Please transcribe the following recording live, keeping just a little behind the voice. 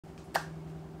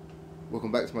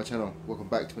Welcome back to my channel, welcome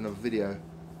back to another video,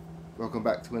 welcome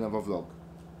back to another vlog.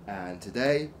 And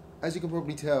today, as you can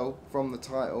probably tell from the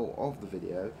title of the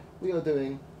video, we are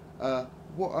doing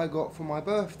what I got for my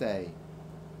birthday.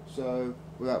 So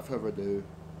without further ado,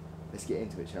 let's get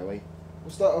into it, shall we?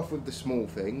 We'll start off with the small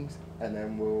things and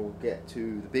then we'll get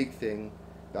to the big thing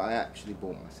that I actually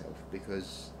bought myself,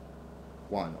 because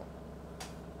why not?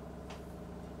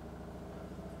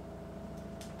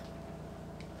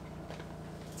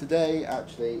 Today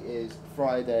actually is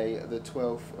Friday the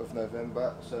 12th of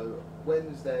November, so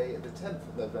Wednesday the 10th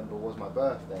of November was my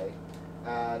birthday,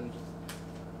 and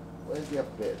where's the other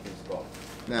bit of this gone?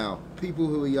 Now, people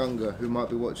who are younger who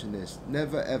might be watching this,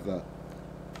 never ever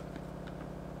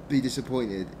be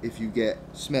disappointed if you get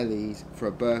smellies for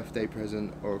a birthday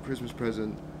present or a Christmas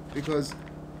present, because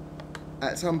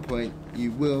at some point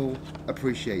you will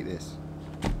appreciate this,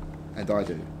 and I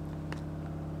do.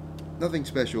 Nothing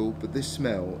special, but this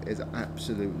smell is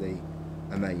absolutely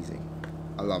amazing.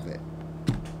 I love it.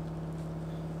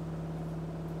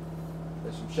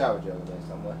 There's some shower gel in there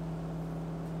somewhere.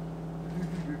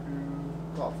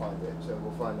 Can't find it, so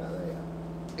we'll find that later.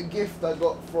 A gift I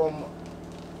got from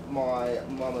my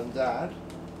mum and dad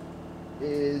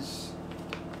is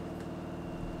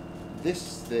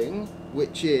this thing,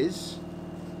 which is,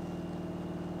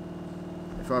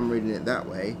 if I'm reading it that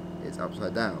way, it's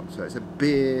upside down. So it's a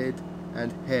beard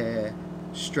and hair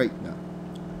straightener.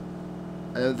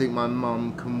 I don't think my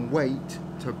mum can wait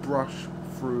to brush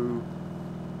through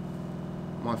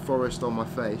my forest on my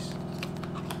face.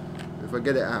 If I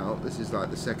get it out, this is like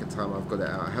the second time I've got it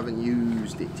out. I haven't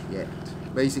used it yet.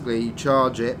 Basically, you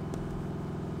charge it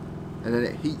and then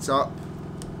it heats up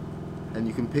and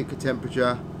you can pick a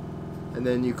temperature and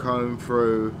then you comb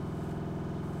through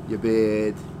your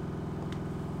beard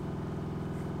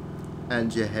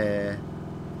and your hair.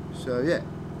 So yeah,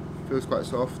 feels quite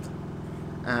soft.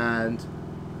 And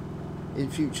in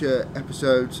future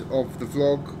episodes of the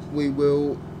vlog we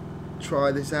will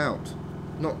try this out.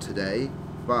 Not today,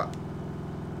 but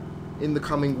in the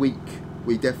coming week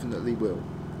we definitely will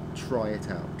try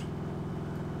it out.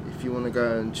 If you want to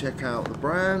go and check out the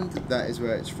brand, that is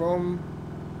where it's from.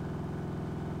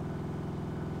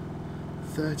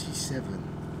 37.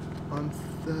 I'm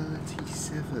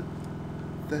 37.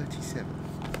 37.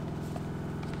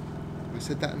 I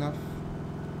said that enough?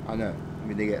 I know. I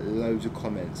mean, they get loads of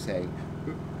comments saying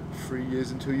 3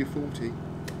 years until you're 40.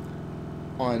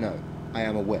 I know. I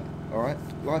am aware. Alright?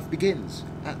 Life begins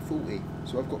at 40.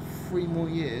 So I've got 3 more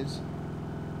years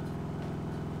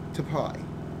to party.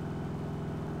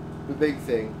 The big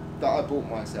thing that I bought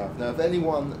myself. Now, if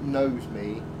anyone knows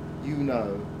me, you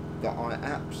know that I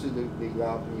absolutely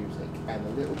love music. And a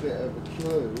little bit of a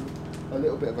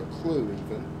clue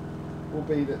even, will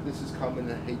be that this has come in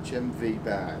a HMV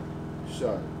bag.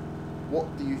 So, what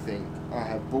do you think I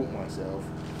have bought myself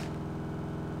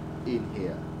in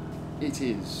here? It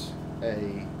is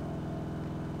a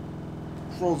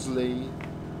Crosley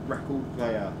record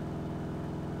player.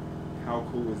 How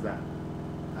cool is that?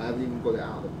 I haven't even got it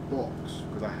out of the box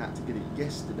because I had to get it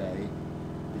yesterday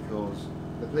because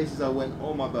the places I went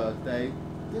on my birthday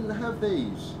didn't have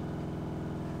these.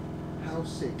 How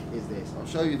sick is this? I'll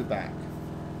show you the back.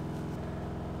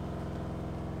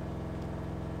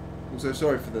 I'm so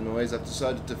sorry for the noise. I've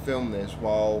decided to film this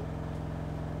while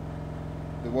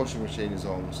the washing machine is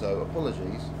on, so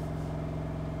apologies.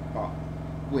 But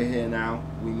we're here now,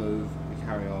 we move, we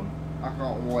carry on. I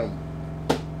can't wait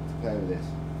to play with this.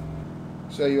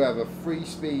 So you have a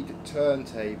 3-speed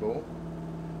turntable,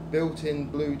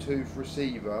 built-in Bluetooth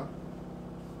receiver,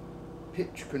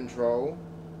 pitch control,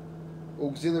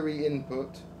 auxiliary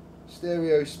input,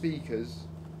 stereo speakers,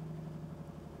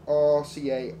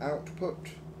 RCA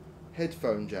output,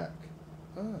 headphone jack.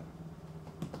 Ah,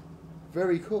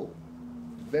 very cool.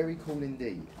 Very cool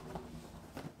indeed.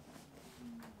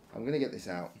 I'm going to get this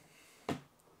out.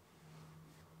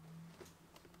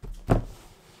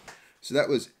 So that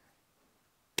was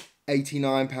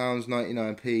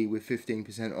 £89.99p with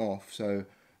 15% off, so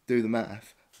do the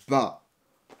math. But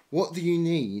what do you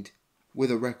need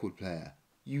with a record player?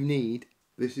 You need,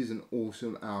 this is an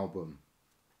awesome album,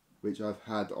 which I've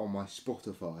had on my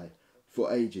Spotify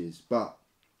for ages, but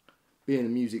being a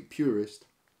music purist,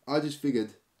 I just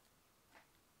figured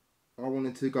I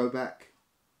wanted to go back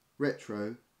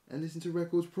retro and listen to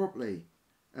records properly.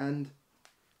 And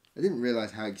I didn't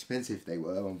realise how expensive they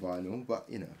were on vinyl, but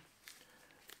you know,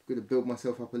 I'm going to build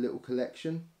myself up a little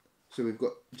collection. So we've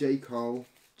got J. Cole,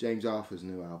 James Arthur's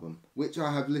new album, which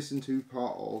I have listened to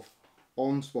part of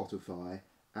on Spotify,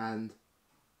 and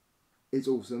it's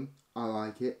awesome. I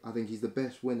like it. I think he's the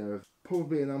best winner of,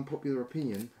 probably an unpopular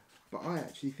opinion, but I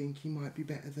actually think he might be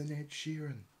better than Ed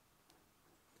Sheeran.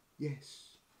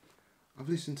 Yes, I've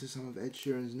listened to some of Ed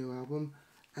Sheeran's new album,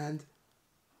 and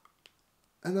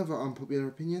another unpopular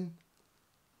opinion,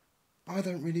 I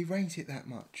don't really rate it that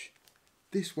much.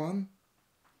 This one,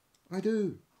 I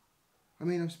do. I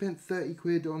mean, I've spent 30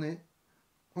 quid on it,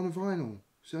 on a vinyl,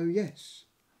 so yes,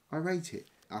 I rate it.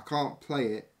 I can't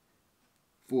play it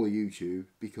for YouTube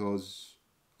because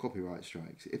copyright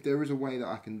strikes. If there is a way that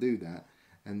I can do that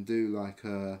and do like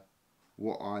a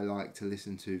what I like to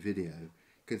listen to video,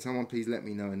 can someone please let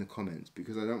me know in the comments,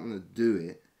 because I don't want to do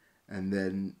it and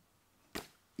then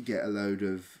get a load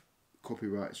of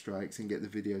copyright strikes and get the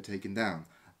video taken down.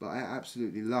 But I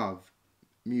absolutely love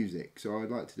music, so I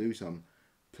would like to do some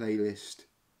playlist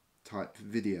type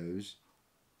videos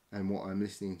and what I'm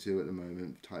listening to at the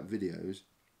moment type videos.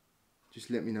 Just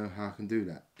let me know how I can do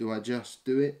that. Do I just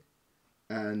do it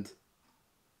and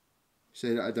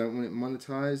say that I don't want it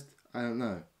monetized? I don't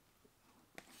know.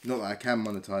 Not that I can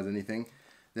monetize anything.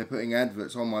 They're putting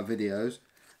adverts on my videos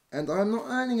and I'm not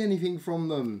earning anything from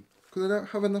them because I don't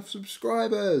have enough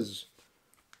subscribers.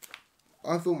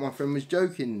 I thought my friend was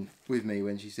joking with me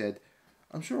when she said,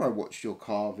 I'm sure I watched your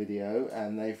car video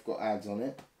and they've got ads on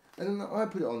it. And then I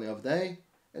put it on the other day,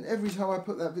 and every time I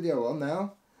put that video on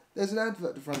now, there's an advert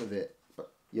at the front of it.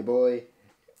 But your boy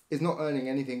is not earning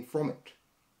anything from it.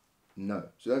 No.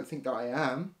 So don't think that I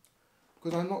am,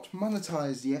 because I'm not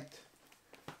monetized yet.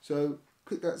 So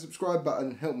click that subscribe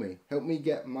button, help me. Help me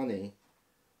get money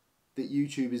that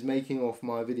YouTube is making off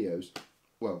my videos.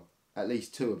 Well, at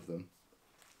least 2 of them.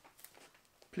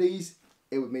 Please,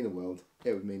 it would mean the world.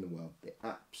 It would mean the world. The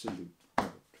absolute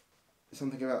world.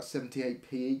 Something about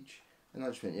 78p each. And I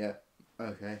just went, yeah,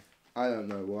 okay. I don't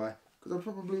know why. Because I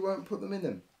probably won't put them in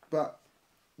them. But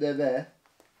they're there.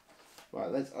 Right,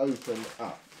 let's open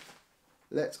up.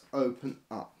 Let's open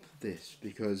up this.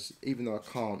 Because even though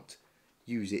I can't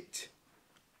use it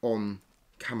on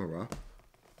camera,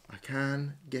 I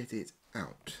can get it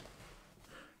out.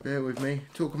 Bear with me.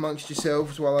 Talk amongst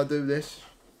yourselves while I do this.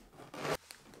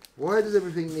 Why does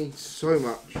everything need so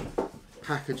much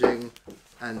packaging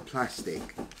and plastic?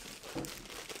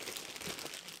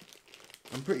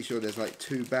 I'm pretty sure there's like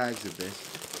 2 bags of this.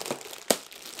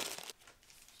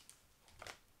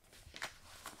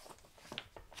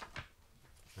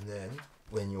 And then,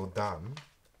 when you're done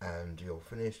and you're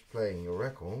finished playing your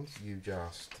records, you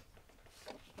just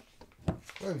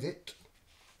close it,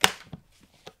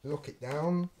 lock it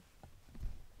down,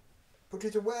 put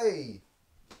it away.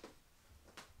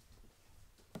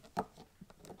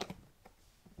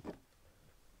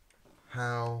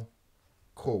 How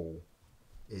cool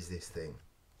is this thing?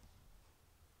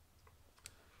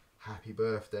 Happy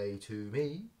birthday to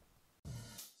me.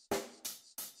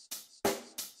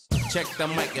 Check the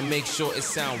mic and make sure it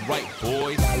sound right,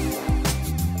 boys.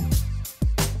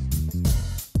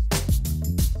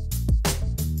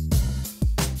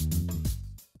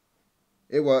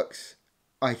 It works,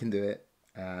 I can do it,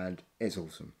 and it's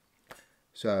awesome.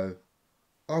 So,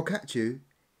 I'll catch you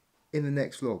in the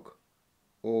next vlog.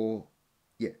 Or,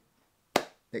 yeah,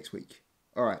 next week.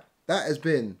 Alright, that has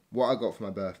been what I got for my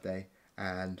birthday,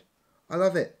 and I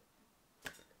love it.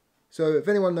 So, if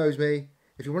anyone knows me,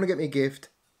 if you want to get me a gift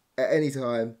at any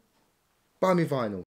time, buy me vinyl.